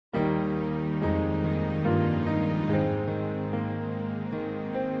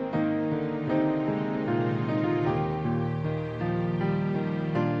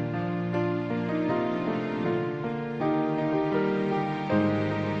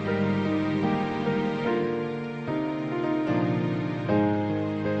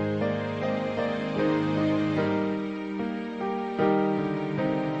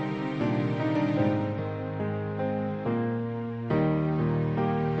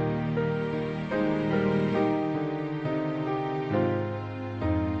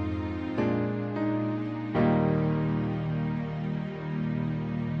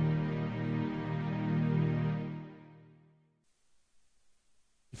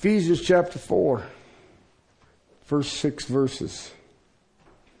Ephesians chapter 4, first 6 verses.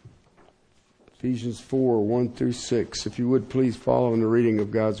 Ephesians 4, 1 through 6. If you would please follow in the reading of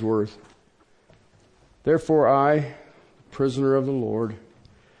God's Word. Therefore I, prisoner of the Lord,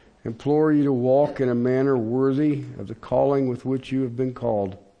 implore you to walk in a manner worthy of the calling with which you have been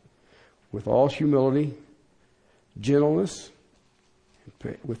called, with all humility, gentleness,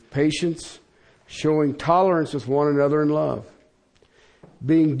 with patience, showing tolerance with one another in love,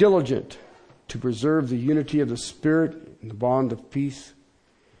 being diligent to preserve the unity of the Spirit in the bond of peace.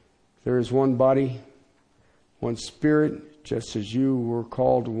 There is one body, one Spirit, just as you were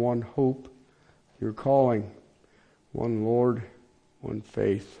called to one hope, your calling, one Lord, one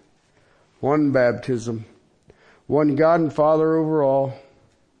faith, one baptism, one God and Father over all,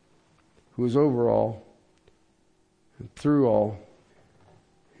 who is over all, and through all,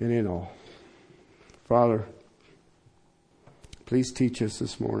 and in all. Father, please teach us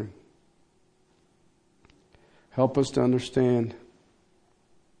this morning. Help us to understand,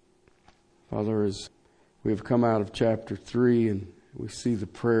 Father, as we have come out of chapter 3 and we see the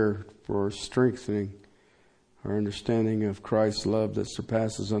prayer for strengthening our understanding of Christ's love that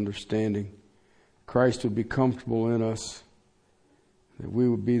surpasses understanding. Christ would be comfortable in us, that we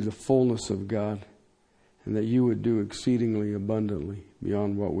would be the fullness of God, and that you would do exceedingly abundantly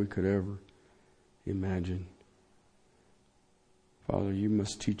beyond what we could ever imagine. Father, you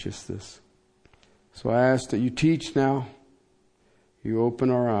must teach us this. So I ask that you teach now. You open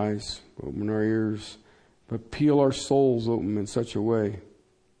our eyes, open our ears, but peel our souls open in such a way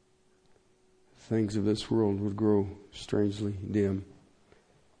things of this world would grow strangely dim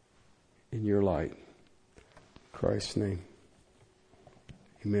in your light. In Christ's name.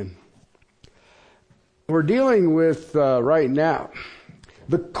 Amen. We're dealing with right now,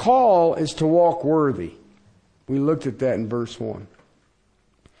 the call is to walk worthy. We looked at that in verse 1.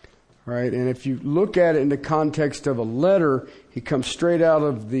 All right, and if you look at it in the context of a letter, he comes straight out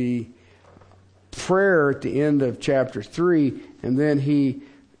of the prayer at the end of chapter 3, and then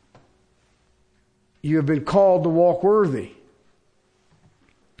you have been called to walk worthy.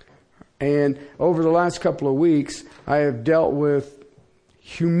 And over the last couple of weeks, I have dealt with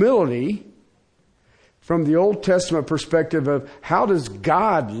humility from the Old Testament perspective of how does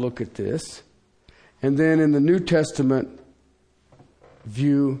God look at this? And then in the New Testament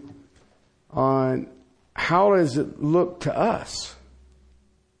view on how does it look to us?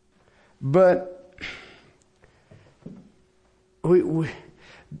 But you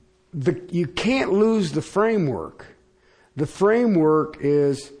can't lose the framework. The framework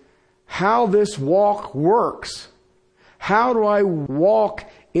is how this walk works. How do I walk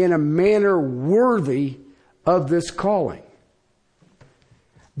in a manner worthy of this calling?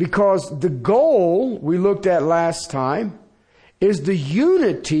 Because the goal we looked at last time is the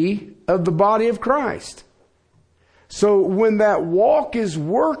unity of the body of Christ. So when that walk is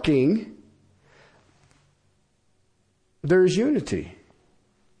working, there's unity.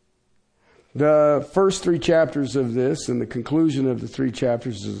 The first 3 chapters of this and the conclusion of the 3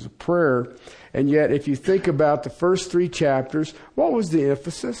 chapters is a prayer. And yet, if you think about the first 3 chapters, what was the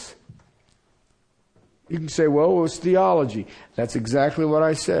emphasis? You can say, well, it was theology. That's exactly what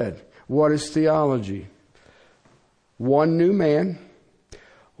I said. What is theology? One new man,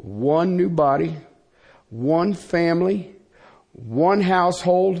 one new body, one family, one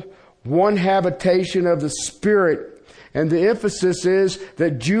household, one habitation of the Spirit. And the emphasis is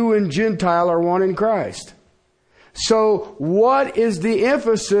that Jew and Gentile are one in Christ. So what is the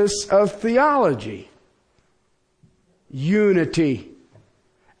emphasis of theology? Unity.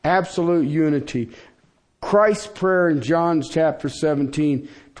 Absolute unity. Christ's prayer in John chapter 17,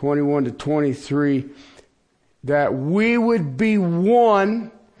 21 to 23, that we would be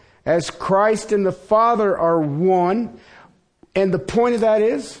one as Christ and the Father are one. And the point of that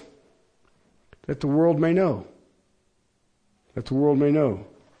is that the world may know. That the world may know.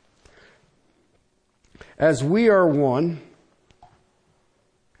 As we are one,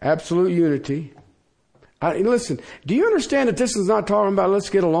 absolute unity. Listen, do you understand that this is not talking about let's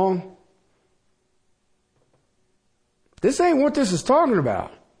get along? This ain't what this is talking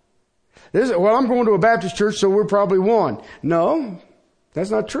about. Well, I'm going to a Baptist church, so we're probably one. No, that's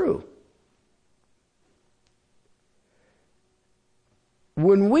not true.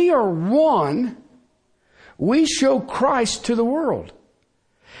 When we are one, we show Christ to the world.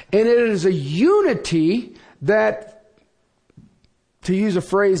 And it is a unity that, to use a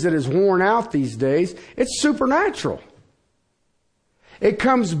phrase that is worn out these days, it's supernatural. It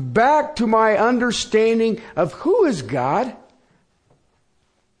comes back to my understanding of who is God.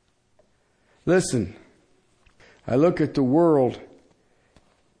 Listen, I look at the world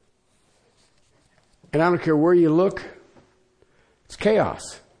And I don't care where you look, it's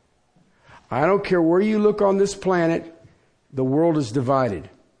chaos. I don't care where you look on this planet, the world is divided.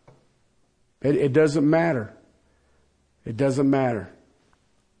 It doesn't matter. It doesn't matter.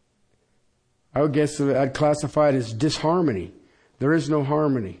 I would guess that I'd classify it as disharmony. There is no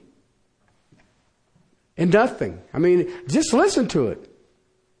harmony. And nothing. I mean, just listen to it.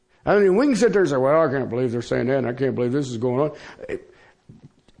 I mean, we can sit there and say, well, I can't believe they're saying that, and I can't believe this is going on.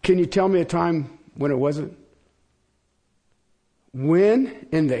 Can you tell me a time when it wasn't? When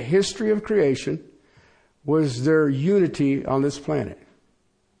in the history of creation was there unity on this planet?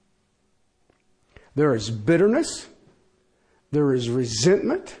 There is bitterness. There is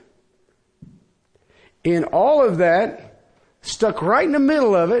resentment. In all of that, stuck right in the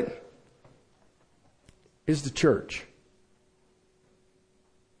middle of it, is the church.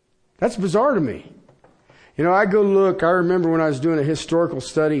 That's bizarre to me. You know, I go look, I remember when I was doing a historical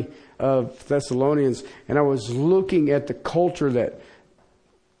study of Thessalonians, and I was looking at the culture that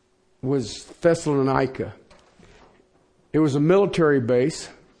was Thessalonica. It was a military base.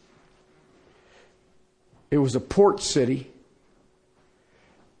 It was a port city.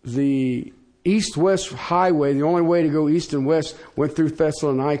 The east-west highway, the only way to go east and west, went through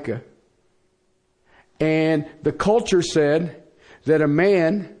Thessalonica. And the culture said that a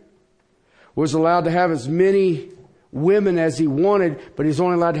man was allowed to have as many women as he wanted, but he's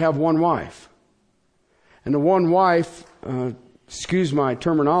only allowed to have one wife. And the one wife, excuse my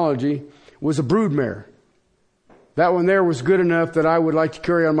terminology, was a broodmare. That one there was good enough that I would like to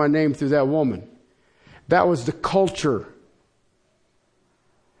carry on my name through that woman. That was the culture.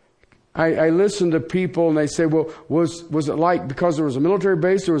 I listened to people and they say, well, was it like because there was a military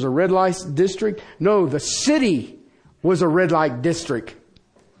base, there was a red light district? No, the city was a red light district.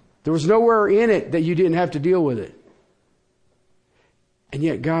 There was nowhere in it that you didn't have to deal with it. And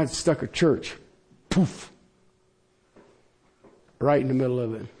yet God stuck a church, poof, right in the middle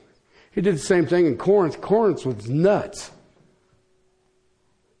of it. He did the same thing in Corinth. Corinth was nuts.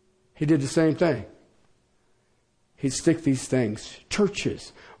 He did the same thing. He'd stick these things,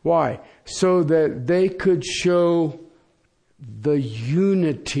 churches. Why? So that they could show the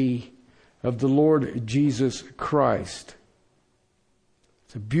unity of the Lord Jesus Christ.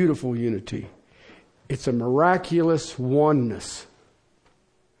 It's a beautiful unity. It's a miraculous oneness.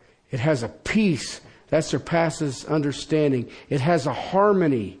 It has a peace that surpasses understanding. It has a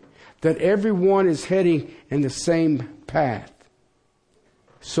harmony that everyone is heading in the same path.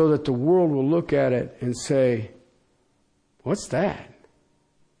 So that the world will look at it and say, what's that?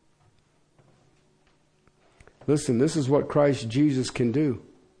 Listen, this is what Christ Jesus can do.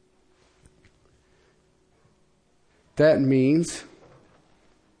 That means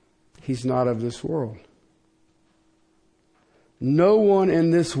He's not of this world. No one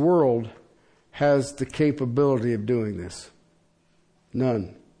in this world has the capability of doing this.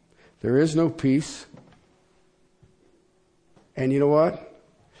 None. There is no peace. And you know what?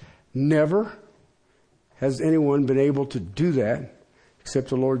 Never has anyone been able to do that except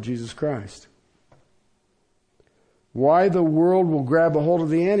the Lord Jesus Christ. Why the world will grab a hold of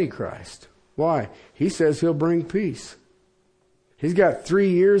the Antichrist? Why? He says he'll bring peace. He's got 3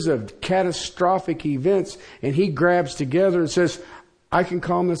 years of catastrophic events, and he grabs together and says, I can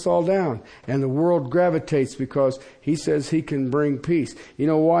calm this all down. And the world gravitates because he says he can bring peace. You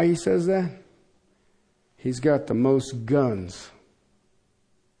know why he says that? He's got the most guns.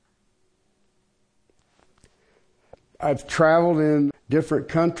 I've traveled in different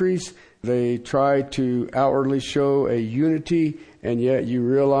countries. They try to outwardly show a unity, and yet you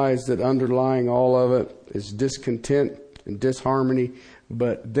realize that underlying all of it is discontent and disharmony,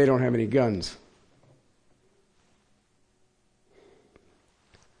 but they don't have any guns.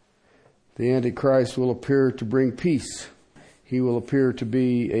 The Antichrist will appear to bring peace. He will appear to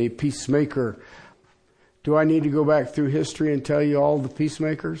be a peacemaker. Do I need to go back through history and tell you all the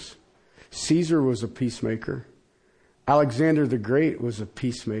peacemakers? Caesar was a peacemaker. Alexander the Great was a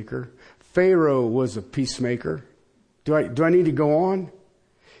peacemaker. Pharaoh was a peacemaker. Do I need to go on?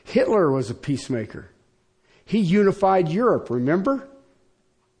 Hitler was a peacemaker. He unified Europe, remember?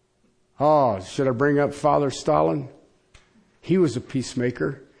 Oh, should I bring up Father Stalin? He was a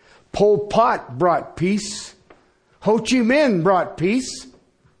peacemaker. Pol Pot brought peace. Ho Chi Minh brought peace.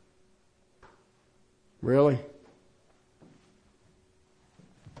 Really?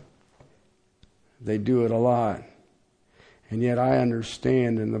 They do it a lot. And yet I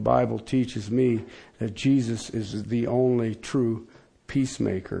understand, and the Bible teaches me, that Jesus is the only true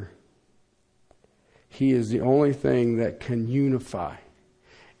peacemaker. He is the only thing that can unify.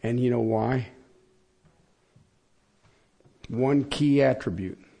 And you know why? One key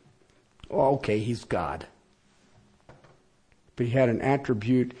attribute. Oh, okay, he's God. But he had an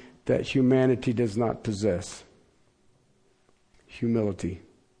attribute that humanity does not possess. Humility.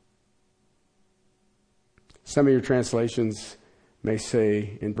 Some of your translations may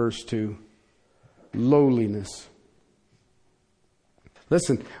say in verse 2, lowliness.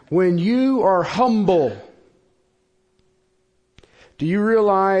 Listen, when you are humble, do you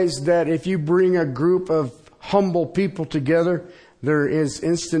realize that if you bring a group of humble people together, there is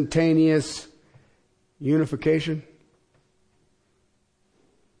instantaneous unification?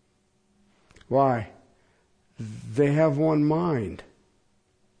 Why? They have one mind.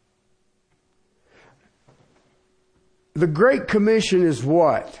 The Great Commission is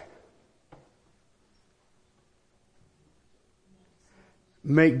what?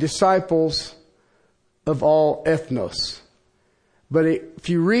 Make disciples of all ethnos. But if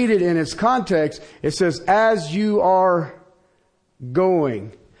you read it in its context, it says, as you are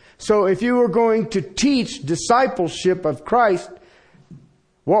going. So if you were going to teach discipleship of Christ,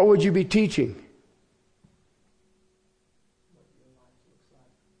 what would you be teaching?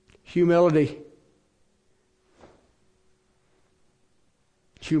 Humility.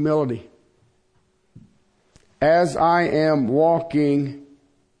 Humility. As I am walking,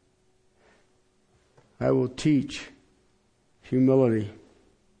 I will teach humility.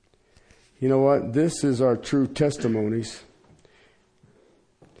 You know what? This is our true testimonies.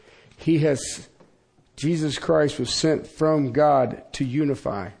 Jesus Christ was sent from God to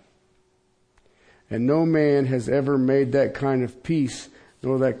unify. And no man has ever made that kind of peace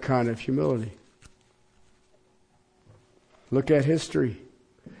nor that kind of humility. Look at history.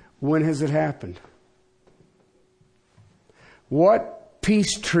 When has it happened? What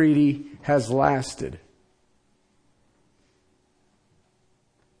peace treaty has lasted?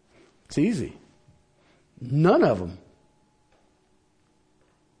 It's easy. None of them.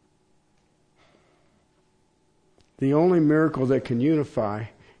 The only miracle that can unify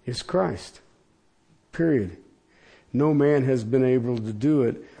is Christ. Period. No man has been able to do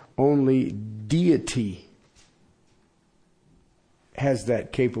it. Only deity has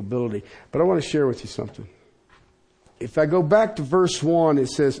that capability. But I want to share with you something. If I go back to verse 1, it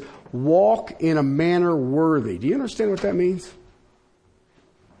says, walk in a manner worthy. Do you understand what that means?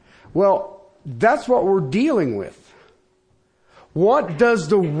 Well, that's what we're dealing with. What does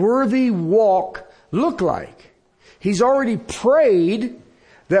the worthy walk look like? He's already prayed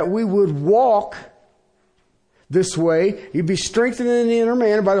that we would walk this way. You'd be strengthened in the inner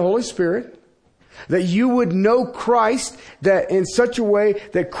man by the Holy Spirit. That you would know Christ that in such a way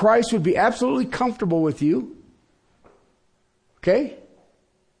that Christ would be absolutely comfortable with you. Okay?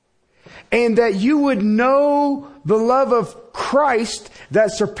 And that you would know the love of Christ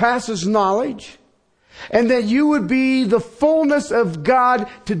that surpasses knowledge. And that you would be the fullness of God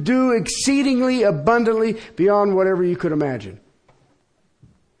to do exceedingly abundantly beyond whatever you could imagine.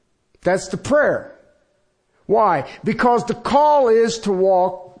 That's the prayer. Why? Because the call is to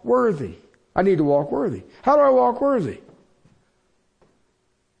walk worthy. I need to walk worthy. How do I walk worthy?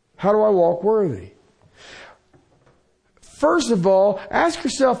 How do I walk worthy? First of all, ask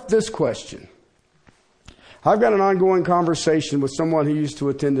yourself this question. I've got an ongoing conversation with someone who used to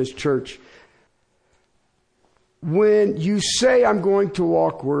attend this church. When you say, I'm going to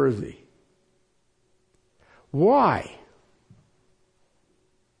walk worthy, why?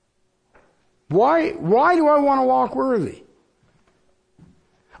 Why do I want to walk worthy?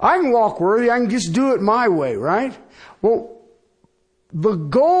 I can walk worthy. I can just do it my way, right? Well, the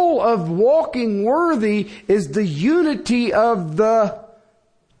goal of walking worthy is the unity of the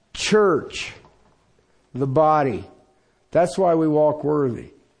church, the body. That's why we walk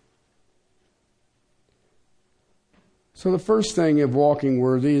worthy. So the first thing of walking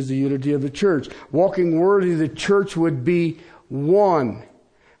worthy is the unity of the church. Walking worthy, the church would be one.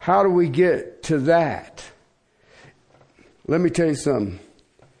 How do we get to that? Let me tell you something.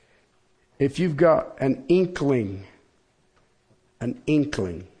 If you've got an inkling, I don't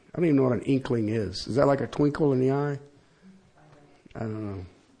even know what an inkling is. Is that like a twinkle in the eye? I don't know.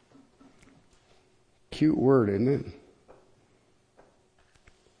 Cute word, isn't it?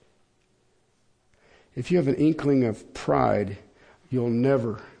 If you have an inkling of pride, you'll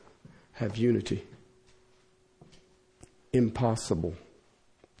never have unity. Impossible.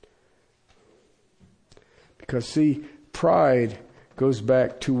 Because see, pride goes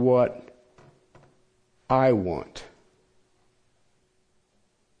back to what I want.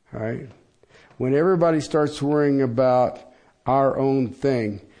 All right? When everybody starts worrying about our own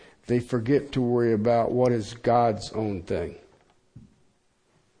thing, they forget to worry about what is God's own thing.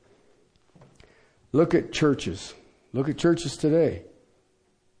 Look at churches. Look at churches today.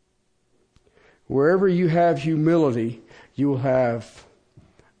 Wherever you have humility, you will have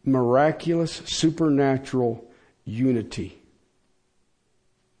miraculous, supernatural unity.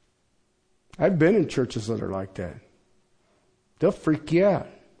 I've been in churches that are like that. They'll freak you out.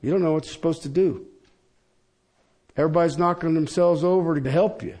 You don't know what you're supposed to do. Everybody's knocking themselves over to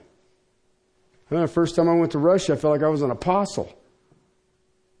help you. I remember the first time I went to Russia, I felt like I was an apostle.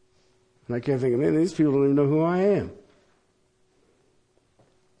 And I kept thinking, man, these people don't even know who I am.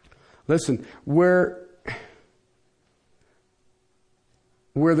 Listen, where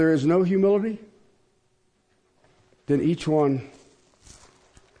there is no humility, then each one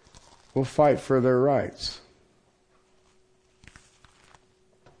will fight for their rights.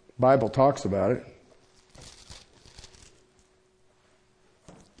 The Bible talks about it.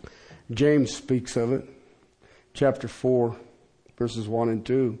 James speaks of it. Chapter 4, verses 1 and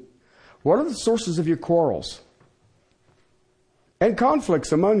 2. What are the sources of your quarrels and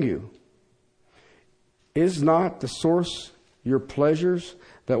conflicts among you? Is not the source your pleasures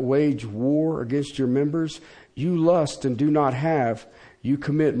that wage war against your members? You lust and do not have. You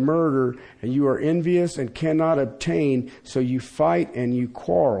commit murder, and you are envious and cannot obtain, so you fight and you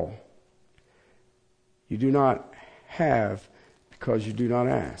quarrel. You do not have because you do not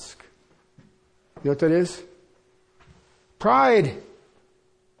ask. You know what that is? Pride.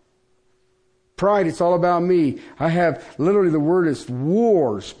 Pride, it's all about me. I have, literally the word is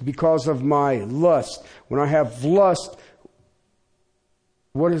wars because of my lust. When I have lust,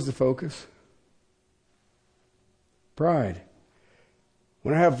 what is the focus? Pride.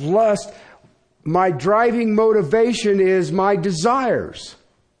 When I have lust, my driving motivation is my desires.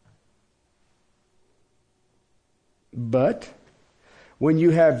 But when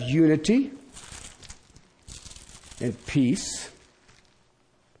you have unity and peace,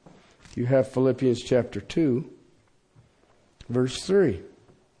 you have Philippians chapter 2, verse 3.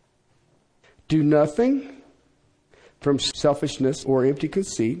 Do nothing from selfishness or empty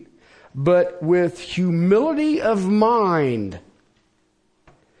conceit, but with humility of mind,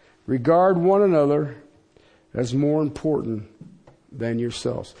 regard one another as more important than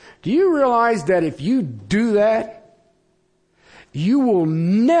yourselves. Do you realize that if you do that, you will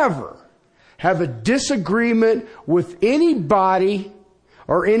never have a disagreement with anybody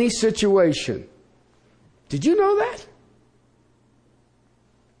or any situation? Did you know that?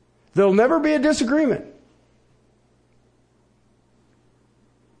 There'll never be a disagreement.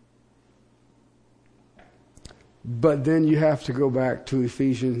 But then you have to go back to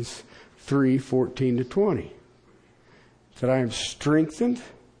Ephesians 3:14-20. That I am strengthened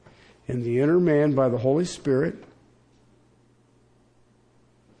in the inner man by the Holy Spirit,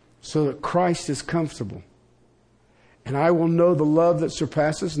 so that Christ is comfortable. And I will know the love that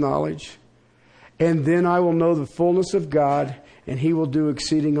surpasses knowledge. And then I will know the fullness of God, and He will do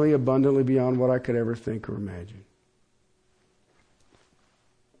exceedingly abundantly beyond what I could ever think or imagine.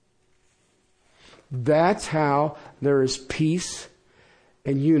 That's how there is peace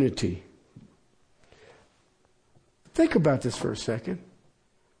and unity. Think about this for a second.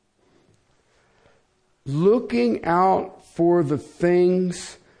 Looking out for the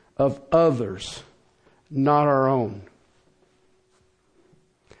things of others, not our own.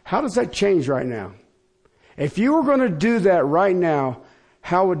 How does that change right now? If you were going to do that right now,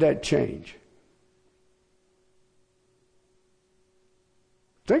 how would that change?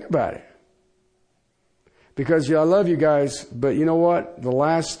 Think about it. Because I love you guys, but you know what? The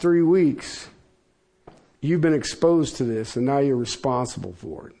last 3 weeks, you've been exposed to this, and now you're responsible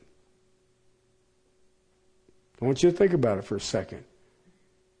for it. I want you to think about it for a second.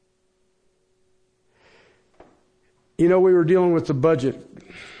 You know, we were dealing with the budget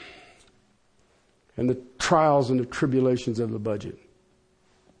and the trials and the tribulations of the budget.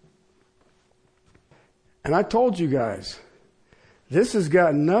 And I told you guys, this has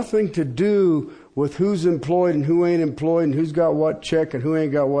got nothing to do with who's employed and who ain't employed and who's got what check and who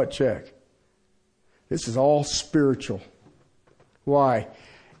ain't got what check. This is all spiritual. Why?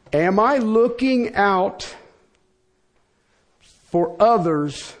 Am I looking out for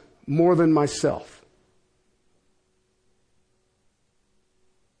others more than myself?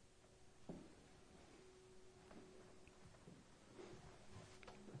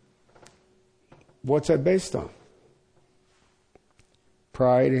 What's that based on?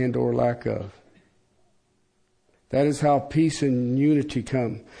 Pride and or lack of. That is how peace and unity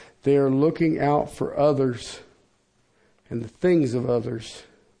come. They are looking out for others and the things of others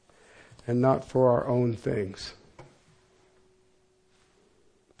and not for our own things.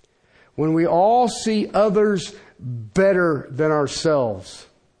 When we all see others better than ourselves,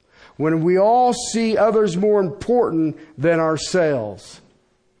 when we all see others more important than ourselves,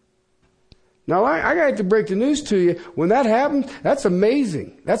 Now, I got to break the news to you. When that happens, that's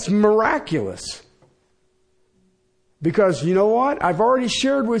amazing. That's miraculous. Because you know what? I've already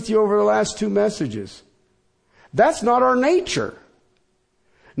shared with you over the last 2 messages. That's not our nature.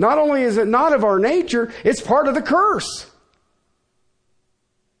 Not only is it not of our nature, it's part of the curse.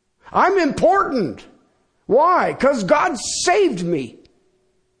 I'm important. Why? Because God saved me.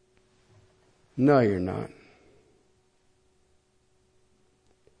 No, you're not.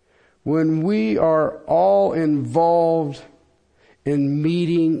 When we are all involved in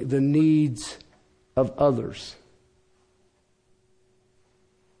meeting the needs of others.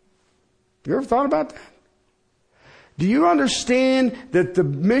 You ever thought about that? Do you understand that the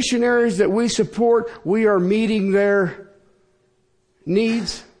missionaries that we support, we are meeting their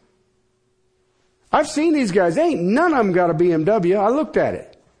needs? I've seen these guys. Ain't none of them got a BMW. I looked at it.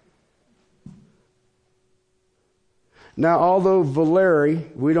 Now, although Valeri,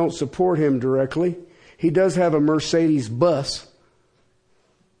 we don't support him directly, he does have a Mercedes bus.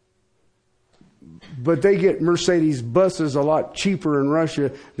 But they get Mercedes buses a lot cheaper in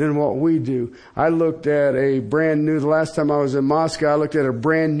Russia than what we do. I looked at the last time I was in Moscow, I looked at a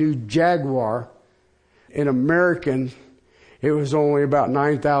brand new Jaguar. In American, it was only about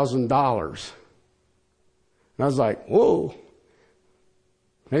 $9,000. And I was like, whoa,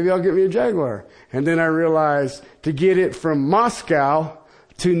 maybe I'll get me a Jaguar. And then I realized to get it from Moscow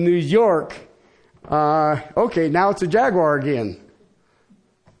to New York, okay, now it's a Jaguar again.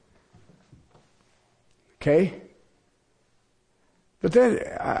 Okay? But then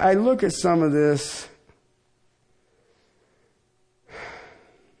I look at some of this,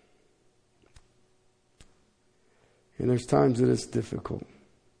 and there's times that it's difficult.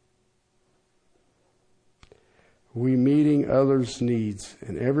 We meeting others' needs,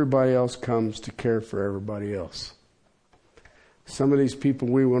 and everybody else comes to care for everybody else. Some of these people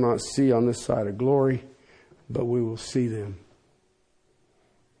we will not see on this side of glory, but we will see them.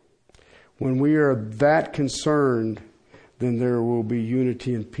 When we are that concerned, then there will be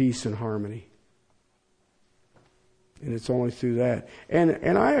unity and peace and harmony. And it's only through that.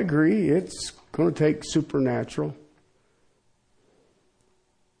 And I agree, it's going to take supernatural.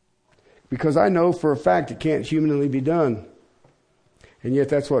 Because I know for a fact it can't humanly be done. And yet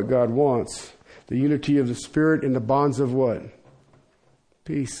that's what God wants. The unity of the Spirit in the bonds of what?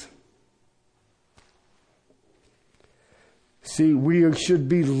 Peace. See, we should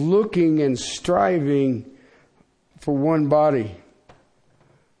be looking and striving for one body,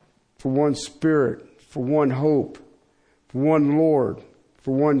 for one Spirit, for one hope, for one Lord,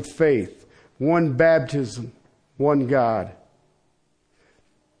 for one faith, one baptism, one God.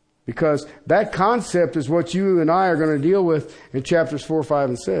 Because that concept is what you and I are going to deal with in chapters 4, 5,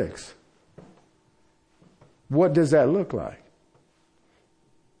 and 6. What does that look like?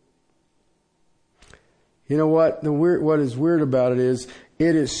 You know what? What is weird about it is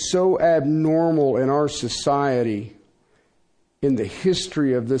so abnormal in our society, in the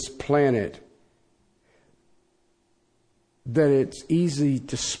history of this planet, that it's easy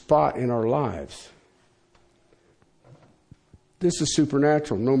to spot in our lives. This is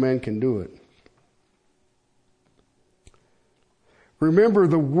supernatural. No man can do it. Remember,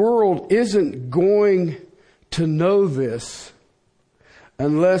 the world isn't going to know this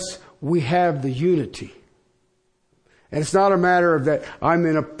unless we have the unity. And it's not a matter of that I'm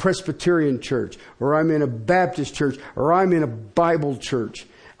in a Presbyterian church, or I'm in a Baptist church, or I'm in a Bible church,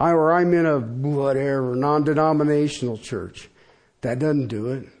 or I'm in a whatever, non-denominational church. That doesn't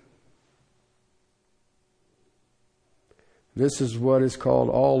do it. This is what is called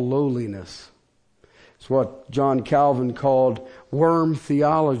all lowliness. It's what John Calvin called worm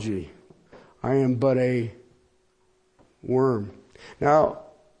theology. I am but a worm. Now,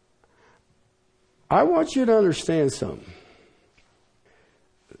 I want you to understand something.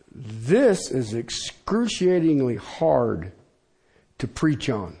 This is excruciatingly hard to preach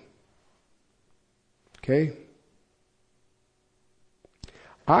on. Okay?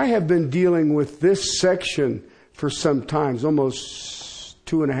 I have been dealing with this section for some time, almost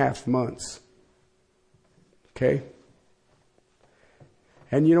 2.5 months. Okay?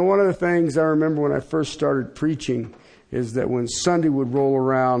 And you know, one of the things I remember when I first started preaching is that when Sunday would roll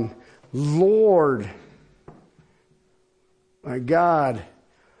around, Lord, my God,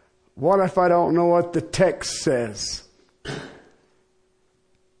 what if I don't know what the text says?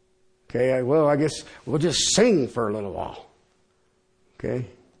 Okay, I guess we'll just sing for a little while. Okay?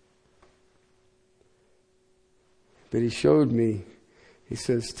 But he showed me, he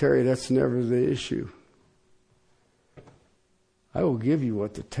says, Terry, that's never the issue. I will give you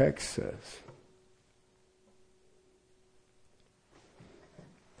what the text says.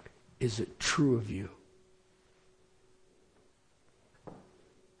 is it true of you?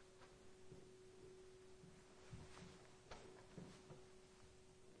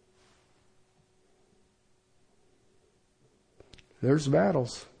 There's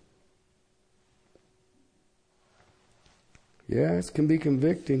battles. Yeah, it can be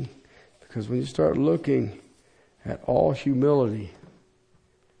convicting, because when you start looking at all humility,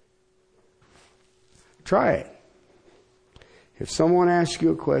 try it. If someone asks you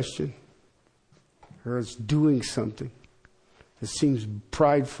a question or is doing something that seems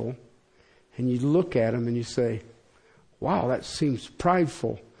prideful, and you look at them and you say, wow, that seems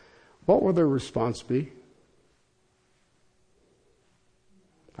prideful, what will their response be?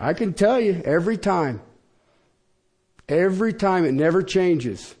 I can tell you, every time, it never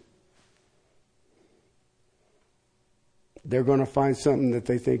changes. They're going to find something that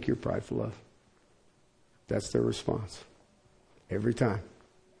they think you're prideful of. That's their response. Every time.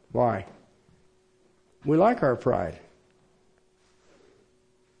 Why? We like our pride.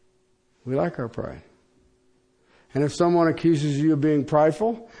 We like our pride. And if someone accuses you of being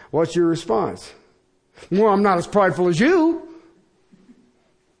prideful, what's your response? Well, I'm not as prideful as you.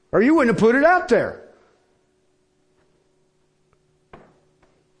 Or you wouldn't have put it out there.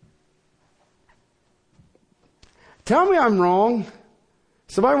 Tell me I'm wrong.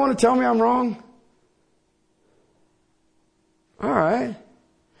 Somebody want to tell me I'm wrong? All right.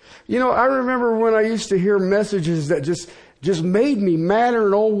 You know, I remember when I used to hear messages that just made me madder than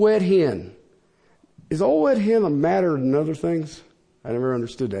an old wet hen. Is old wet hen a madder than other things? I never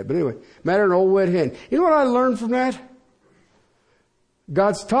understood that. But anyway, madder than an old wet hen. You know what I learned from that?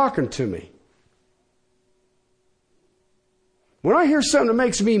 God's talking to me. When I hear something that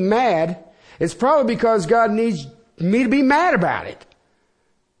makes me mad, it's probably because God needs me to be mad about it.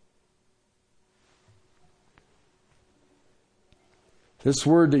 This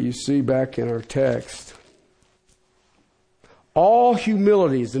word that you see back in our text, all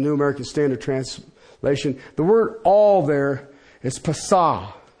humility is the New American Standard Translation. The word all there is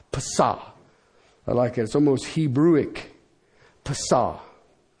pasah. Pasah. I like it. It's almost Hebrewic. Pasah.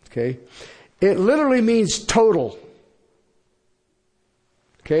 Okay? It literally means total.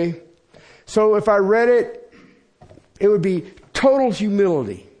 Okay? So if I read it, it would be total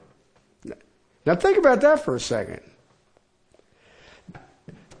humility. Now think about that for a second.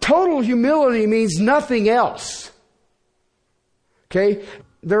 Total humility means nothing else. Okay?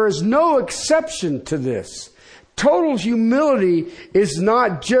 There is no exception to this. Total humility is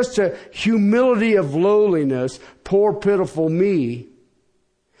not just a humility of lowliness, poor pitiful me.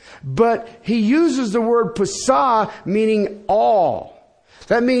 But he uses the word pasah, meaning all.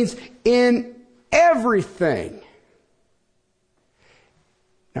 That means in everything.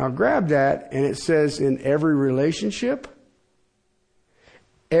 Now grab that, and it says in every relationship,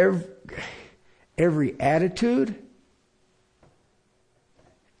 every attitude,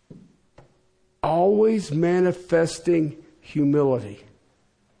 always manifesting humility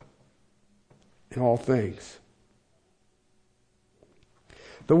in all things.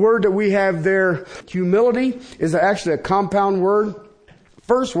 The word that we have there, humility, is actually a compound word.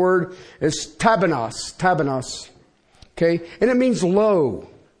 First word is tabanos. Okay? And it means low.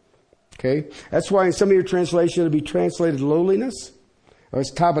 Okay? That's why in some of your translations it'll be translated lowliness. Or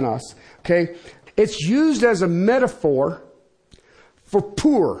it's tabanos. Okay? It's used as a metaphor for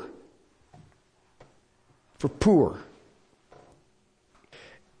poor. For poor.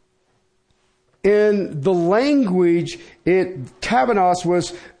 In the language, tabanos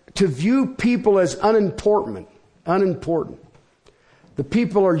was to view people as unimportant. The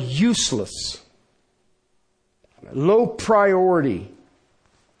people are useless. Low priority.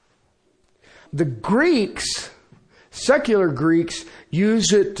 The Greeks, secular Greeks,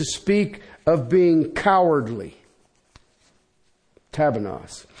 use it to speak of being cowardly.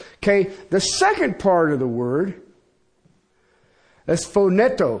 Tabanos. Okay, the second part of the word is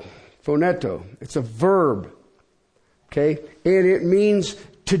phoneto. Phoneto. It's a verb. Okay, and it means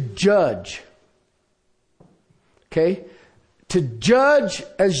to judge. Okay, to judge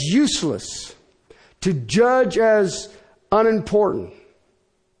as useless. To judge as unimportant.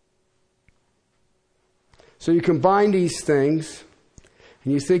 So you combine these things,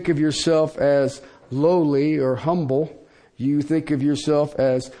 and you think of yourself as lowly or humble. You think of yourself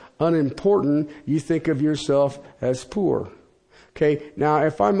as unimportant. You think of yourself as poor. Okay, now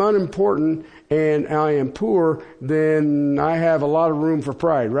if I'm unimportant and I am poor, then I have a lot of room for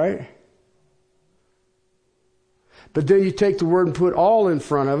pride, right? But then you take the word and put all in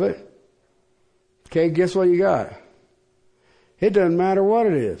front of it. Okay, guess what you got? It doesn't matter what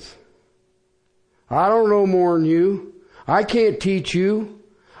it is. I don't know more than you. I can't teach you.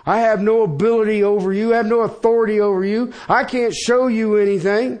 I have no ability over you. I have no authority over you. I can't show you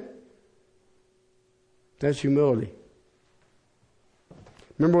anything. That's humility.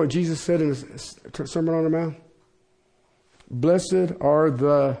 Remember what Jesus said in his Sermon on the Mount? Blessed are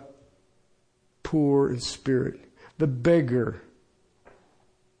the poor in spirit, the beggar.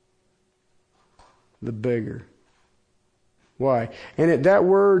 The beggar. Why? And that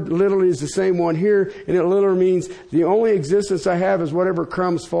word literally is the same one here, and it literally means the only existence I have is whatever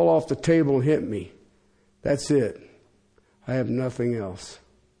crumbs fall off the table and hit me. That's it. I have nothing else.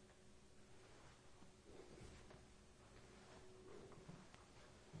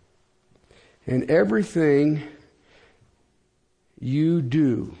 And everything you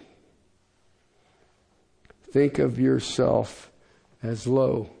do, think of yourself as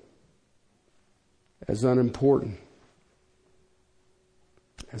low, as unimportant,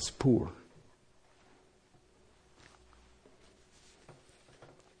 as poor.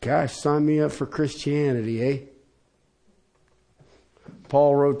 Gosh, sign me up for Christianity, eh?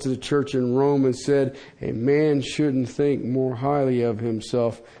 Paul wrote to the church in Rome and said, a man shouldn't think more highly of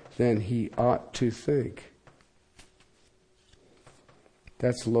himself than he ought to think.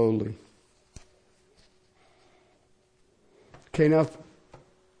 That's lowly. Okay, now,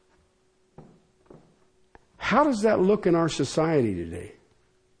 how does that look in our society today?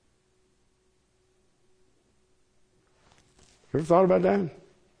 Ever thought about that?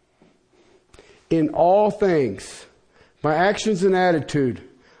 In all things, my actions and attitude,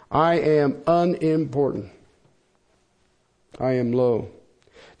 I am unimportant. I am low.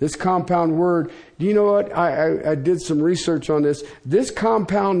 This compound word, do you know what? I did some research on this. This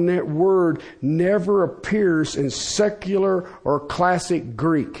compound word never appears in secular or classic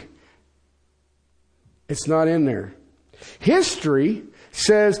Greek. It's not in there. History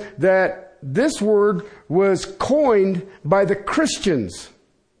says that this word was coined by the Christians.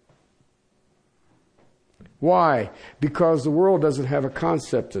 Why? Because the world doesn't have a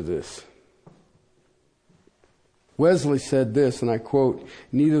concept of this. Wesley said this, and I quote,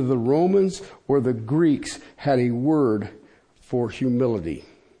 neither the Romans or the Greeks had a word for humility.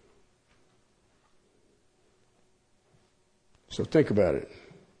 So think about it.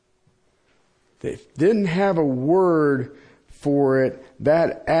 They didn't have a word for it.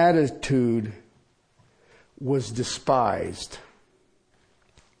 That attitude was despised.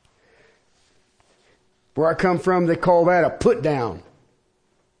 Where I come from, they call that a put down.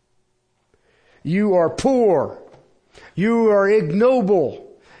 You are poor. You are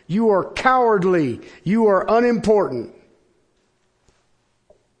ignoble. You are cowardly. You are unimportant.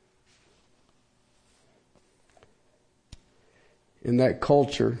 In that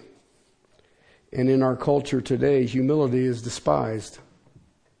culture, and in our culture today, humility is despised.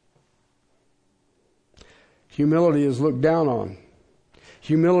 Humility is looked down on.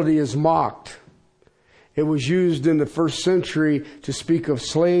 Humility is mocked. It was used in the first century to speak of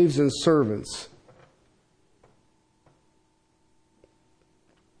slaves and servants.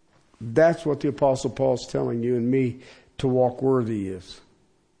 That's what the Apostle Paul's telling you and me to walk worthy is.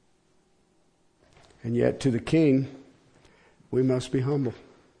 And yet to the King, we must be humble.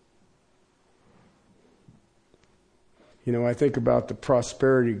 You know, I think about the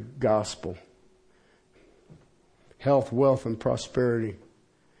prosperity gospel. Health, wealth, and prosperity.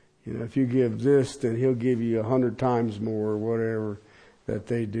 You know, if you give this, then he'll give you 100 times more or whatever that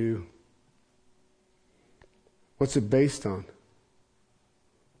they do. What's it based on?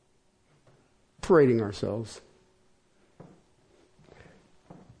 Parading ourselves.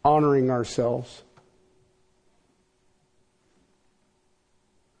 Honoring ourselves.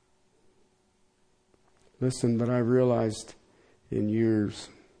 Listen, but I realized in years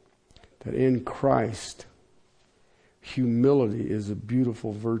that in Christ, humility is a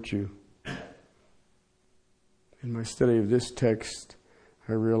beautiful virtue. In my study of this text,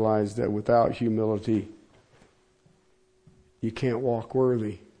 I realized that without humility, you can't walk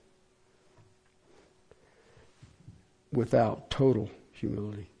worthy. Without total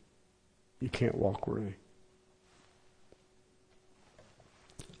humility, you can't walk worthy.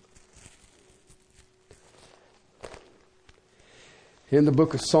 In the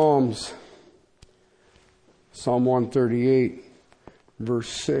book of Psalms, Psalm 138, verse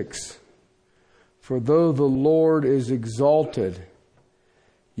 6, for though the Lord is exalted,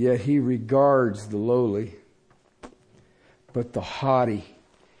 yet he regards the lowly, but the haughty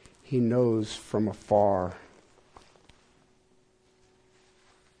he knows from afar.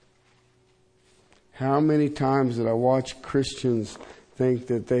 How many times did I watch Christians think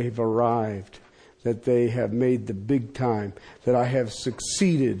that they've arrived, that they have made the big time, that I have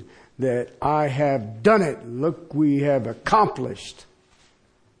succeeded, that I have done it. Look, we have accomplished.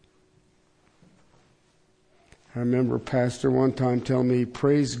 I remember a pastor one time telling me he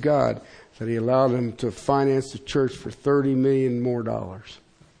praised God that he allowed him to finance the church for $30 million more.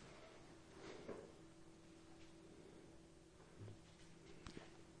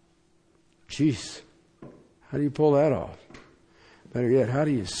 Jeez, how do you pull that off? Better yet, how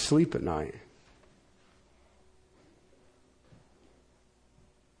do you sleep at night?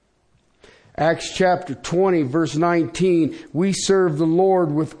 Acts chapter 20, verse 19, we serve the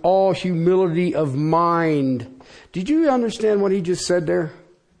Lord with all humility of mind. Did you understand what he just said there?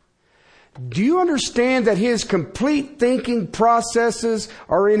 Do you understand that his complete thinking processes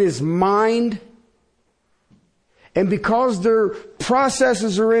are in his mind? And because their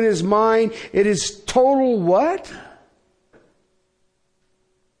processes are in his mind, it is total what?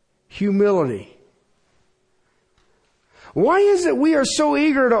 Humility. Why is it we are so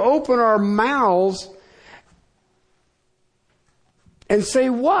eager to open our mouths and say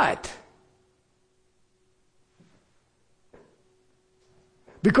what?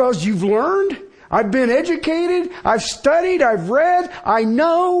 Because you've learned? I've been educated? I've studied? I've read? I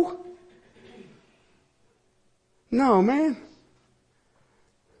know? No, man.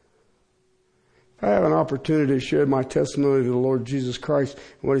 If I have an opportunity to share my testimony to the Lord Jesus Christ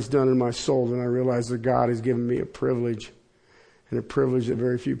and what He's done in my soul, then I realize that God has given me a privilege, and a privilege that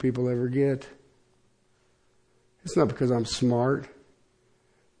very few people ever get. It's not because I'm smart.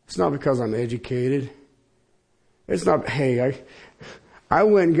 It's not because I'm educated. It's not, hey, I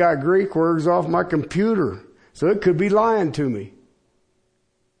went and got Greek words off my computer, so it could be lying to me.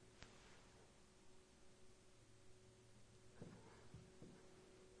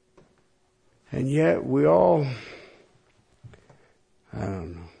 And yet we all, I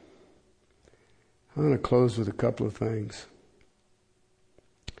don't know. I'm going to close with a couple of things.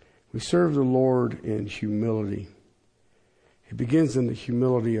 We serve the Lord in humility. It begins in the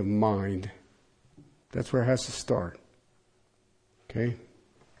humility of mind. That's where it has to start. Okay?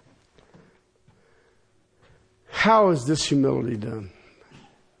 How is this humility done?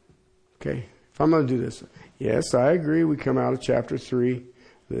 Okay? If I'm going to do this. Yes, I agree. We come out of chapter 3.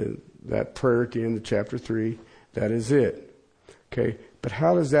 That prayer at the end of chapter 3. That is it. Okay? But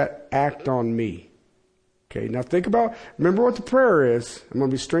how does that act on me? Okay, now remember what the prayer is. I'm going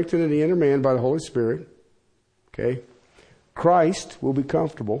to be strengthened in the inner man by the Holy Spirit. Okay. Christ will be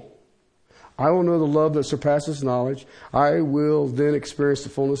comfortable. I will know the love that surpasses knowledge. I will then experience the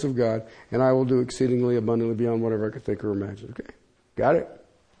fullness of God, and I will do exceedingly abundantly beyond whatever I could think or imagine. Okay. Got it?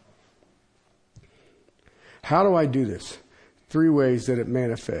 How do I do this? 3 ways that it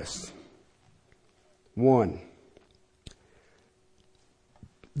manifests. 1.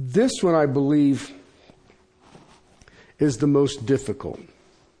 This one I believe is the most difficult.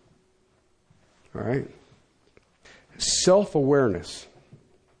 All right? Self-awareness.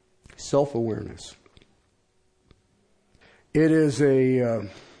 Self-awareness. It is I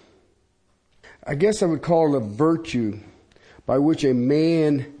guess I would call it a virtue by which a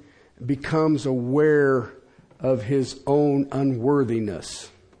man becomes aware of his own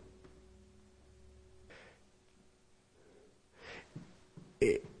unworthiness.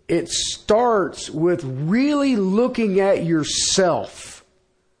 It starts with really looking at yourself,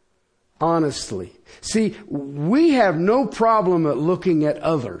 honestly. See, we have no problem at looking at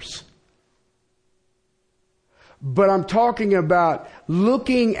others. But I'm talking about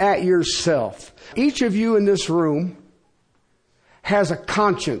looking at yourself. Each of you in this room has a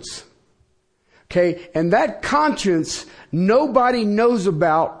conscience. Okay? And that conscience nobody knows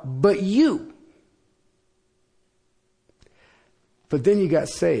about but you. But then you got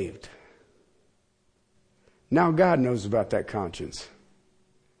saved. Now God knows about that conscience.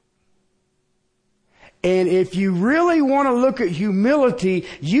 And if you really want to look at humility,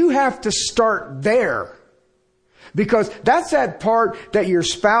 you have to start there. Because that's that part that your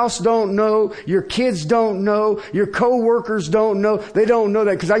spouse don't know, your kids don't know, your co-workers don't know. They don't know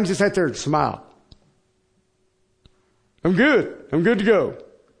that because I can just sit there and smile. I'm good. I'm good to go.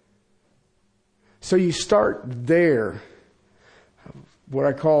 So you start there. What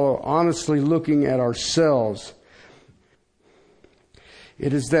I call honestly looking at ourselves.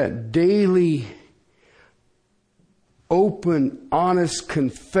 It is that daily, open, honest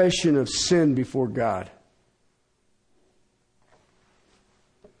confession of sin before God.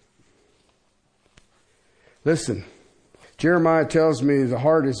 Listen, Jeremiah tells me the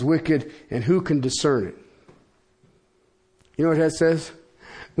heart is wicked and who can discern it? You know what that says?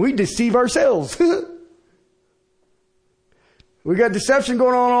 We deceive ourselves. We got deception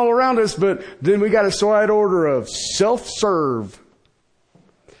going on all around us, but then we got a slight order of self-serve.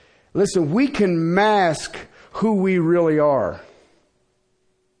 Listen, we can mask who we really are.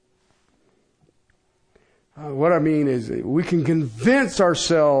 What I mean is we can convince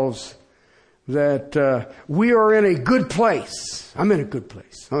ourselves that we are in a good place. I'm in a good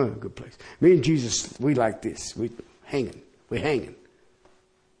place. I'm in a good place. Me and Jesus, we like this. We're hanging.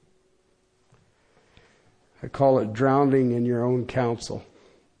 I call it drowning in your own counsel.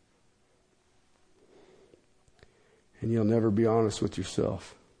 And you'll never be honest with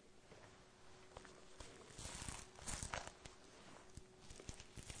yourself.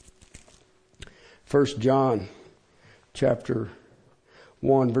 First John chapter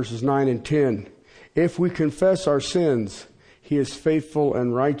 1 verses 9 and 10. If we confess our sins, He is faithful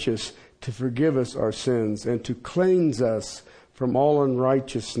and righteous to forgive us our sins and to cleanse us from all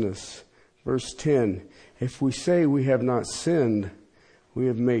unrighteousness. Verse 10. If we say we have not sinned, we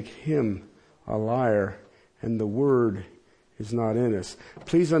have made Him a liar, and the word is not in us.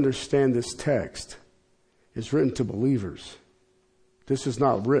 Please understand this text is written to believers. This is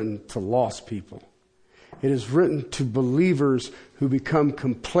not written to lost people. It is written to believers who become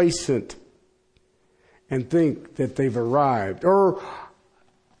complacent and think that they've arrived, or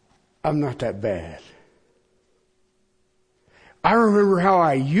I'm not that bad. I remember how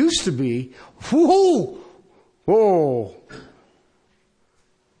I used to be. Whoa!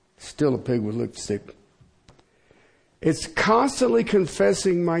 Still a pig with lipstick. It's constantly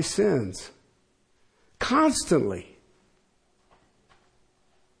confessing my sins. Constantly.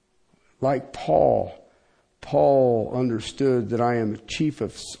 Like Paul. Paul understood that I am the chief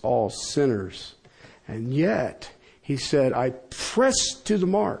of all sinners. And yet, he said, I press to the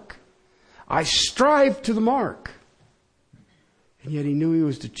mark. I strive to the mark. And yet he knew he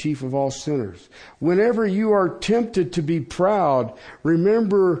was the chief of all sinners. Whenever you are tempted to be proud,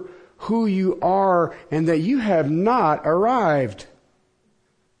 remember who you are and that you have not arrived.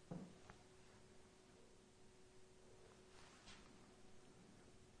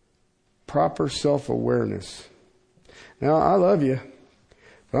 Proper self-awareness. Now, I love you.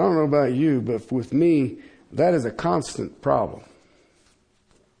 I don't know about you, but with me, that is a constant problem.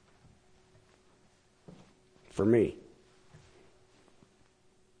 For me.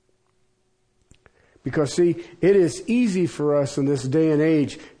 Because, see, it is easy for us in this day and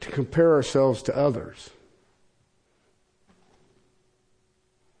age to compare ourselves to others.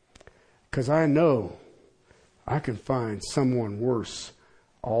 Because I know I can find someone worse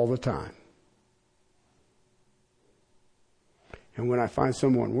all the time. And when I find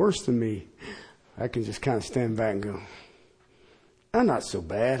someone worse than me, I can just kind of stand back and go, I'm not so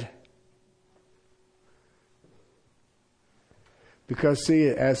bad. Because, see,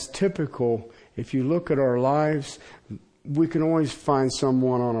 as typical, if you look at our lives, we can always find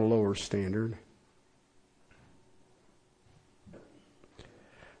someone on a lower standard.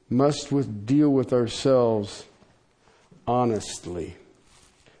 Must deal with ourselves honestly.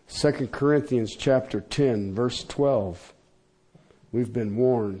 2 Corinthians chapter 10, verse 12. We've been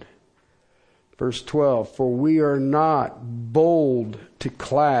warned. Verse 12, for we are not bold to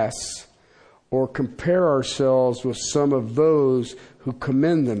class or compare ourselves with some of those who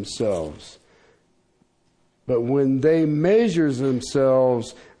commend themselves. But when they measure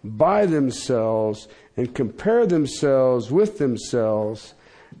themselves by themselves and compare themselves with themselves,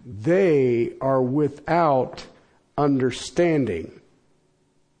 they are without understanding.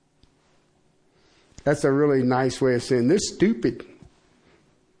 That's a really nice way of saying they're stupid.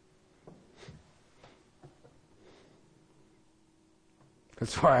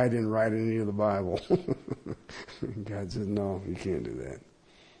 That's why I didn't write any of the Bible. God said, no, you can't do that.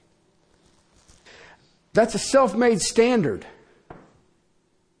 That's a self-made standard.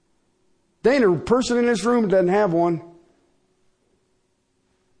 There ain't a person in this room that doesn't have one.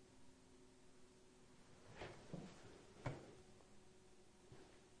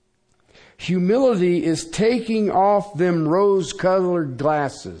 Humility is taking off them rose-colored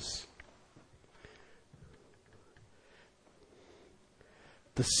glasses.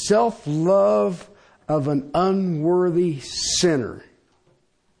 The self-love of an unworthy sinner.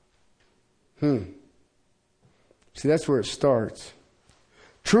 See, that's where it starts.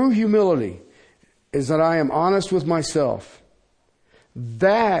 True humility is that I am honest with myself.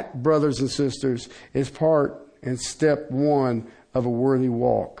 That, brothers and sisters, is part and step one of a worthy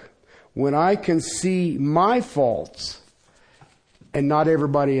walk. When I can see my faults and not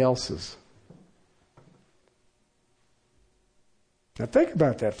everybody else's. Now think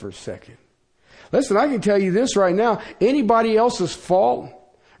about that for a second. Listen, I can tell you this right now. Anybody else's fault,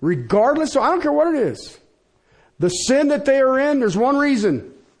 regardless, I don't care what it is. The sin that they are in, there's one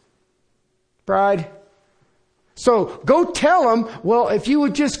reason. Pride. So go tell them, well, if you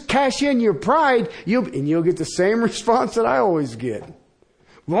would just cash in your pride, you'll get the same response that I always get.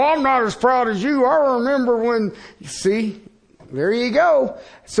 Well, I'm not as proud as you. I remember when, see, there you go.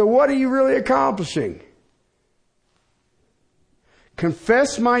 So what are you really accomplishing?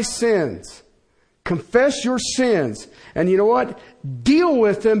 Confess my sins. Confess your sins. And you know what? Deal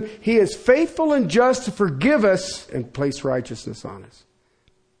with them. He is faithful and just to forgive us and place righteousness on us.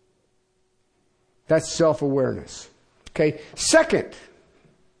 That's self-awareness. Okay. Second,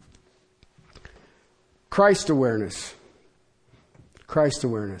 Christ awareness. Christ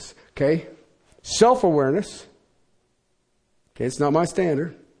awareness. Okay. Self-awareness. Okay. It's not my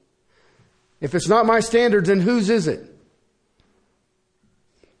standard. If it's not my standard, then whose is it?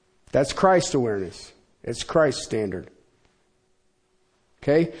 That's Christ awareness. It's Christ's standard.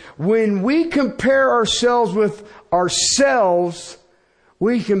 Okay? When we compare ourselves with ourselves,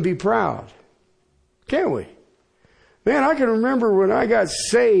 we can be proud. Can't we? Man, I can remember when I got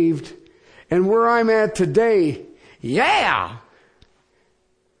saved and where I'm at today. Yeah!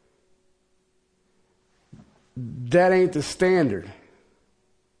 That ain't the standard.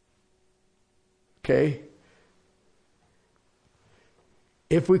 Okay?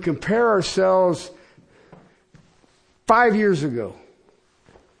 If we compare ourselves 5 years ago,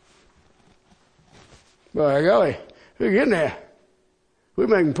 by golly, we're getting there. We're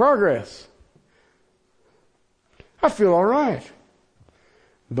making progress. I feel all right.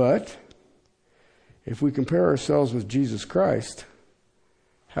 But if we compare ourselves with Jesus Christ,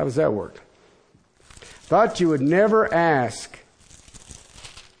 how does that work? Thought you would never ask.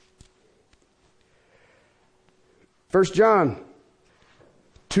 1 John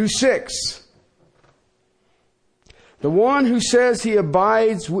 2:6. The one who says he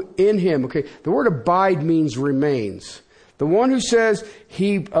abides in him. Okay, the word abide means remains. The one who says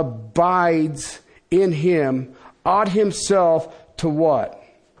he abides in him ought himself to what?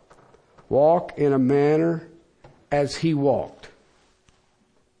 Walk in a manner as he walked.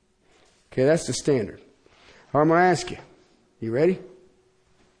 Okay, that's the standard. All right, I'm going to ask you. You ready?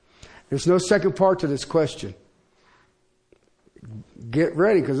 There's no second part to this question. Get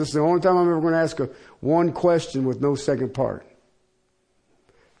ready, because this is the only time I'm ever going to ask one question with no second part.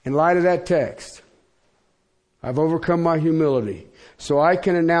 In light of that text, I've overcome my humility. So I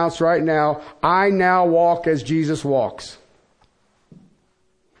can announce right now, I now walk as Jesus walks.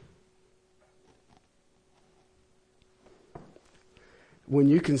 When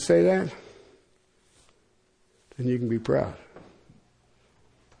you can say that, then you can be proud.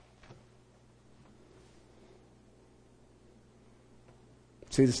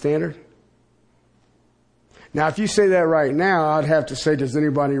 See the standard? Now, if you say that right now, I'd have to say, does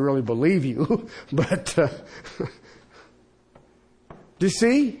anybody really believe you? But, do you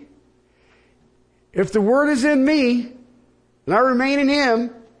see? If the Word is in me, and I remain in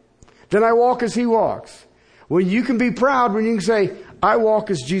Him, then I walk as He walks. Well, you can be proud when you can say, I walk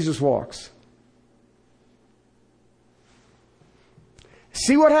as Jesus walks.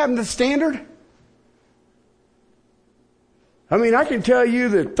 See what happened to the standard? I mean, I can tell you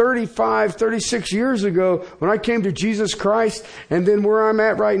that 35, 36 years ago, when I came to Jesus Christ, and then where I'm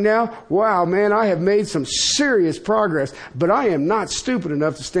at right now, wow, man, I have made some serious progress. But I am not stupid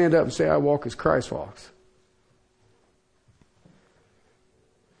enough to stand up and say I walk as Christ walks.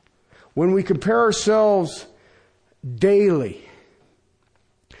 When we compare ourselves daily,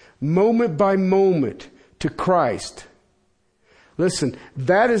 moment by moment, to Christ, listen,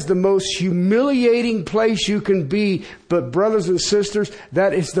 that is the most humiliating place you can be. But brothers and sisters,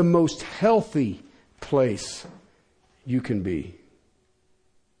 that is the most healthy place you can be.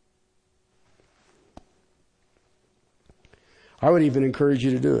 I would even encourage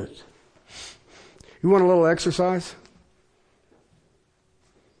you to do it. You want a little exercise?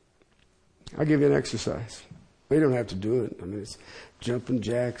 I'll give you an exercise. You don't have to do it. I mean, it's jumping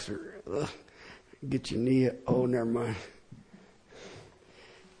jacks or get your knee up. Oh, never mind.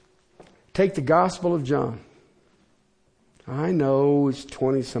 Take the Gospel of John. I know it's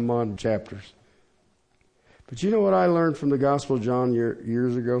 20 some odd chapters. But you know what I learned from the Gospel of John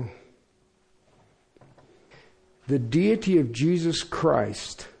years ago? The deity of Jesus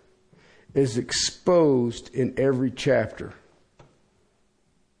Christ is exposed in every chapter.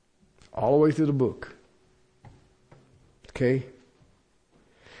 All the way through the book. Okay?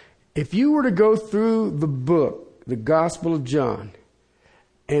 If you were to go through the book, the Gospel of John,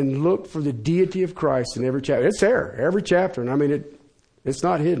 and look for the deity of Christ in every chapter. It's there, every chapter. And I mean, it's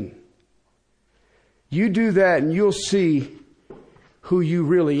not hidden. You do that and you'll see who you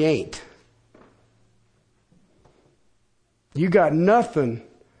really ain't. You got nothing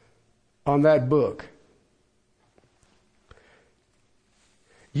on that book.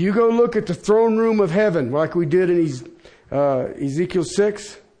 You go look at the throne room of heaven like we did in these Ezekiel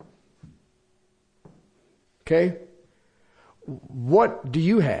 6. Okay? What do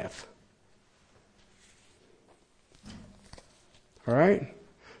you have? All right?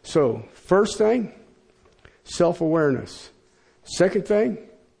 So, first thing, self-awareness. Second thing,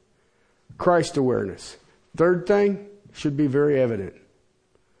 Christ awareness. Third thing, should be very evident,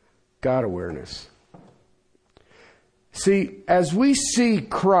 God awareness. See, as we see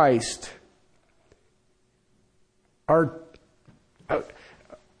Christ, all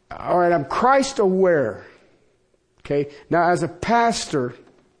right, I'm Christ aware. Okay? Now, as a pastor,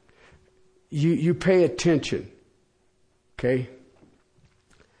 you pay attention. Okay?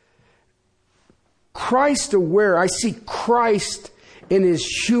 Christ aware, I see Christ in His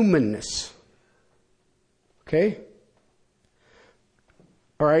humanness. Okay?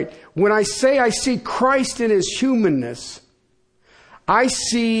 All right? When I say I see Christ in His humanness, I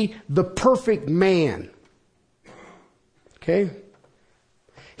see the perfect man. Okay?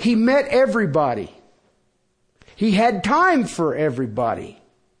 He met everybody. He had time for everybody.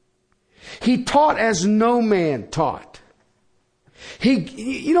 He taught as no man taught.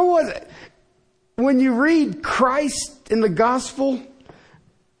 You know what? When you read Christ in the gospel,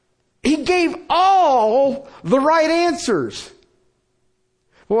 He gave all the right answers.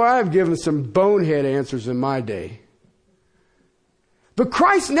 Well, I've given some bonehead answers in my day. But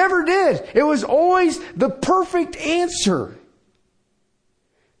Christ never did. It was always the perfect answer.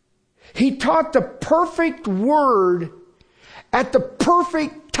 He taught the perfect word at the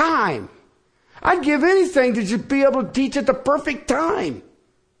perfect time. I'd give anything to just be able to teach at the perfect time.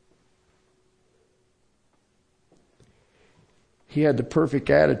 He had the perfect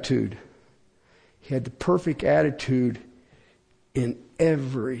attitude. He had the perfect attitude in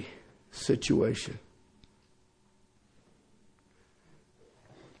every situation.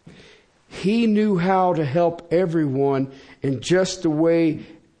 He knew how to help everyone in just the way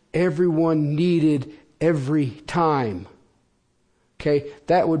everyone needed every time. Okay,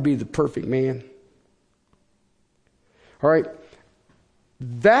 that would be the perfect man. All right,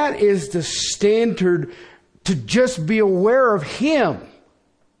 that is the standard to just be aware of Him.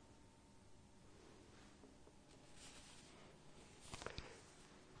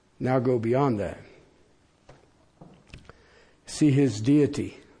 Now go beyond that. See His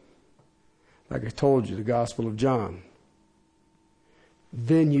deity. Like I told you, the Gospel of John.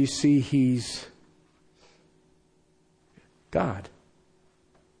 Then you see He's God.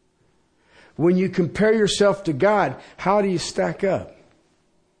 When you compare yourself to God, how do you stack up?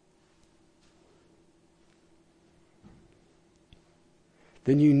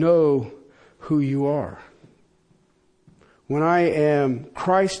 Then you know who you are. When I am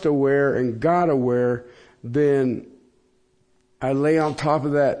Christ aware and God aware, then I lay on top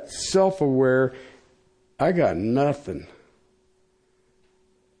of that self-aware. I got nothing.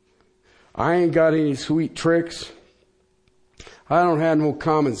 I ain't got any sweet tricks. I don't have no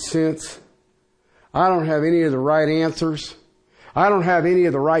common sense. I don't have any of the right answers. I don't have any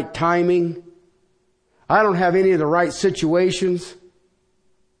of the right timing. I don't have any of the right situations.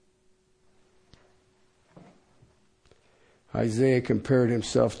 Isaiah compared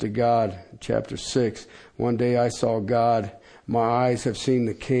himself to God in chapter 6. One day I saw God. My eyes have seen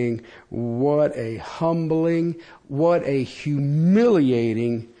the King. What a humbling, what a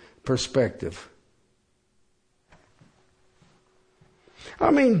humiliating perspective. I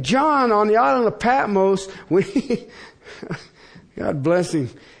mean, John on the island of Patmos, when God bless him,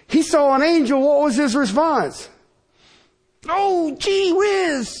 he saw an angel. What was his response? Oh, gee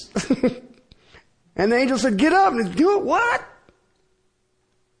whiz. And the angel said, get up. And do it. What?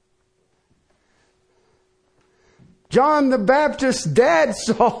 John the Baptist's dad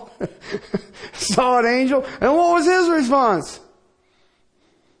saw an angel. And what was his response?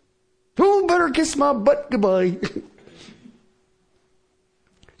 Who better kiss my butt goodbye?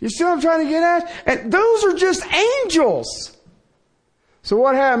 You see what I'm trying to get at? And those are just angels. So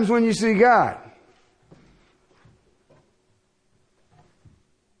what happens when you see God?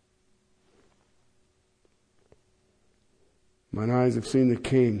 Mine eyes have seen the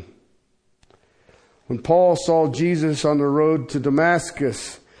King. When Paul saw Jesus on the road to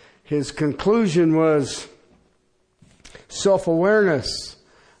Damascus, his conclusion was self-awareness.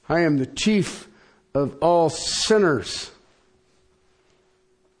 I am the chief of all sinners.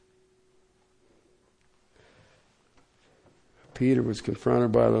 Peter was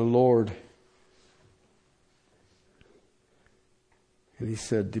confronted by the Lord. And he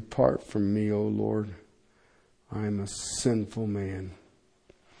said, depart from me, O Lord. I am a sinful man.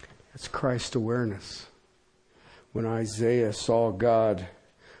 That's Christ awareness. When Isaiah saw God,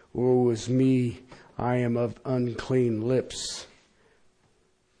 woe is me, I am of unclean lips.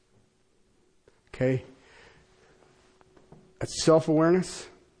 Okay? That's self-awareness,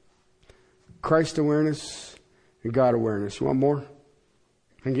 Christ awareness, and God awareness. You want more?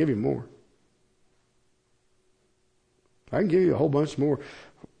 I can give you more. I can give you a whole bunch more.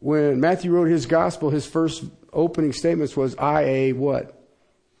 When Matthew wrote his gospel, his first opening statements was, I a what?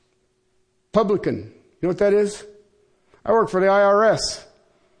 Publican. You know what that is? I work for the IRS.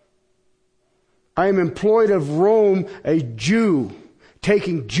 I am employed of Rome, a Jew,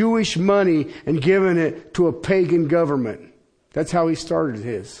 taking Jewish money and giving it to a pagan government. That's how he started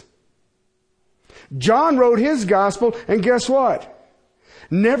his. John wrote his gospel, and guess what?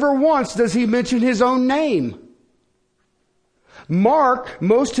 Never once does he mention his own name. Mark,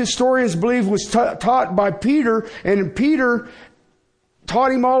 most historians believe, was taught by Peter, and Peter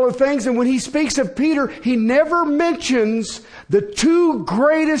taught him all the things. And when he speaks of Peter, he never mentions the two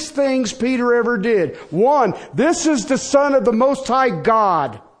greatest things Peter ever did. One, this is the Son of the Most High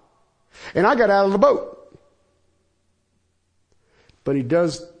God. And I got out of the boat. But he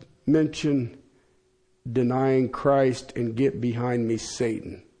does mention denying Christ and get behind me,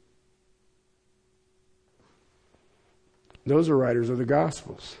 Satan. Those are writers of the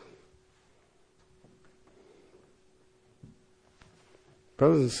Gospels.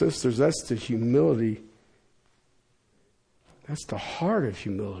 Brothers and sisters, that's the humility. That's the heart of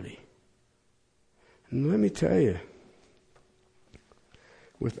humility. And let me tell you,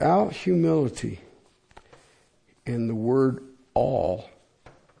 without humility and the word all,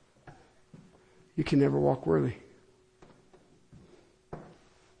 you can never walk worthy.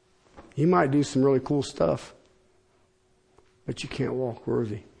 You might do some really cool stuff, but you can't walk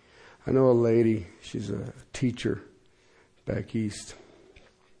worthy. I know a lady, she's a teacher back east.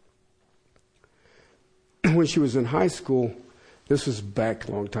 When she was in high school, this was back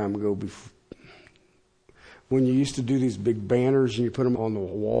a long time ago, when you used to do these big banners and you put them on the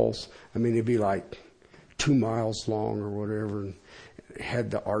walls. I mean, they'd be like 2 miles long or whatever, and it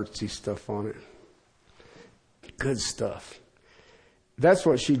had the artsy stuff on it. Good stuff. That's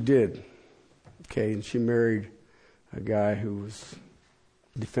what she did. Okay, and she married a guy who was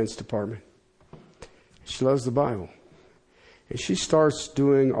Defense Department. She loves the Bible. And she starts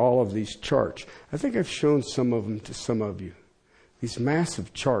doing all of these charts. I think I've shown some of them to some of you. These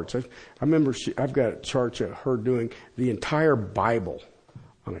massive charts. I remember I've got a chart of her doing the entire Bible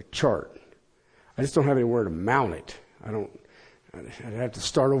on a chart. I just don't have anywhere to mount it. I'd have to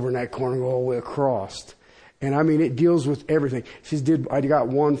start over in that corner and go all the way across. And I mean, it deals with everything. I got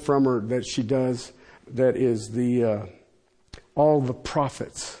one from her that she does that is all the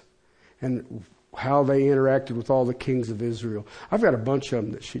prophets and how they interacted with all the kings of Israel. I've got a bunch of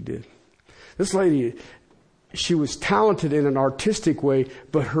them that she did. This lady, she was talented in an artistic way,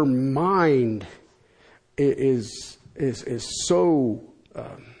 but her mind is so,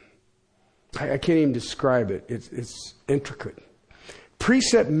 I can't even describe it. It's intricate.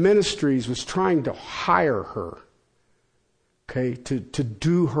 Precept Ministries was trying to hire her, okay, to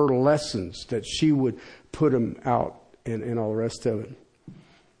do her lessons, that she would put them out and all the rest of it.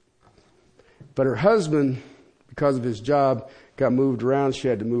 But her husband, because of his job, got moved around. She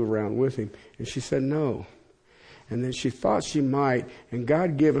had to move around with him. And she said no. And then she thought she might, and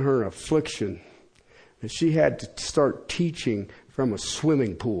God given her an affliction that she had to start teaching from a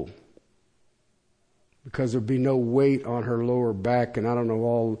swimming pool, because there'd be no weight on her lower back. And I don't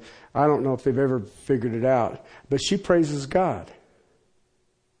know if they've ever figured it out, but she praises God.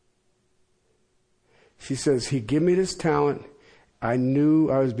 She says, He gave me this talent. I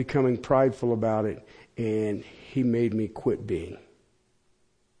knew I was becoming prideful about it, and He made me quit being.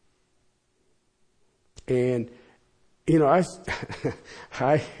 And, you know, I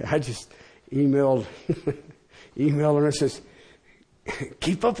just emailed her and I says,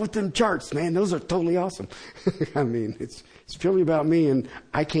 keep up with them charts, man. Those are totally awesome. I mean, it's purely about me, and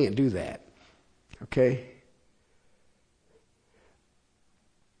I can't do that. Okay?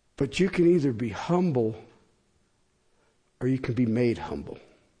 But you can either be humble or you can be made humble.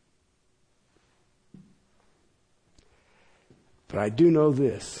 But I do know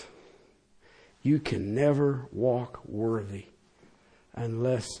this. You can never walk worthy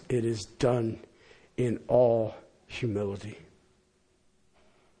unless it is done in all humility.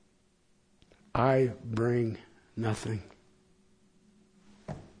 I bring nothing.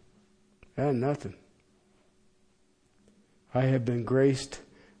 And nothing. I have been graced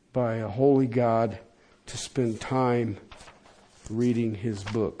by a holy God to spend time reading His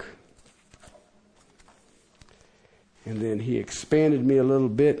book. And then He expanded me a little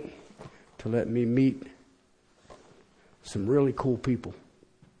bit to let me meet some really cool people.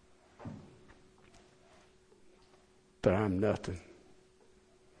 but I'm nothing.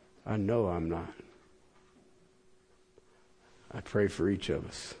 I know I'm not. I pray for each of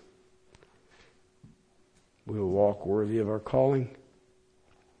us. We will walk worthy of our calling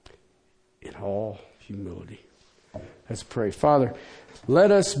in all humility. Let's pray. Father,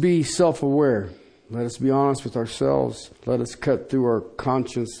 let us be self-aware. Let us be honest with ourselves. Let us cut through our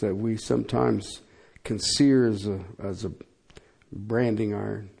conscience that we sometimes can sear as a branding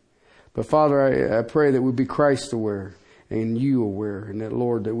iron. But Father, I pray that we'd be Christ aware and you aware, and that,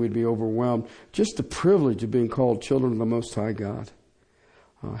 Lord, that we'd be overwhelmed. Just the privilege of being called children of the Most High God.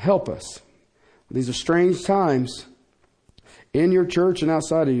 Help us. These are strange times in your church and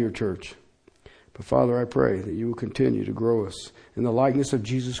outside of your church. But Father, I pray that you will continue to grow us in the likeness of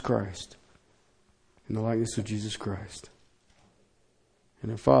Jesus Christ. In the likeness of Jesus Christ.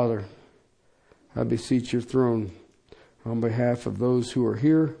 And Father, I beseech your throne on behalf of those who are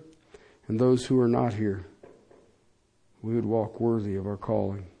here and those who are not here. We would walk worthy of our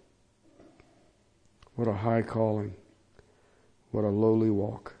calling. What a high calling. What a lowly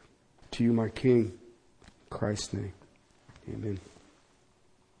walk. To you, my King, in Christ's name. Amen.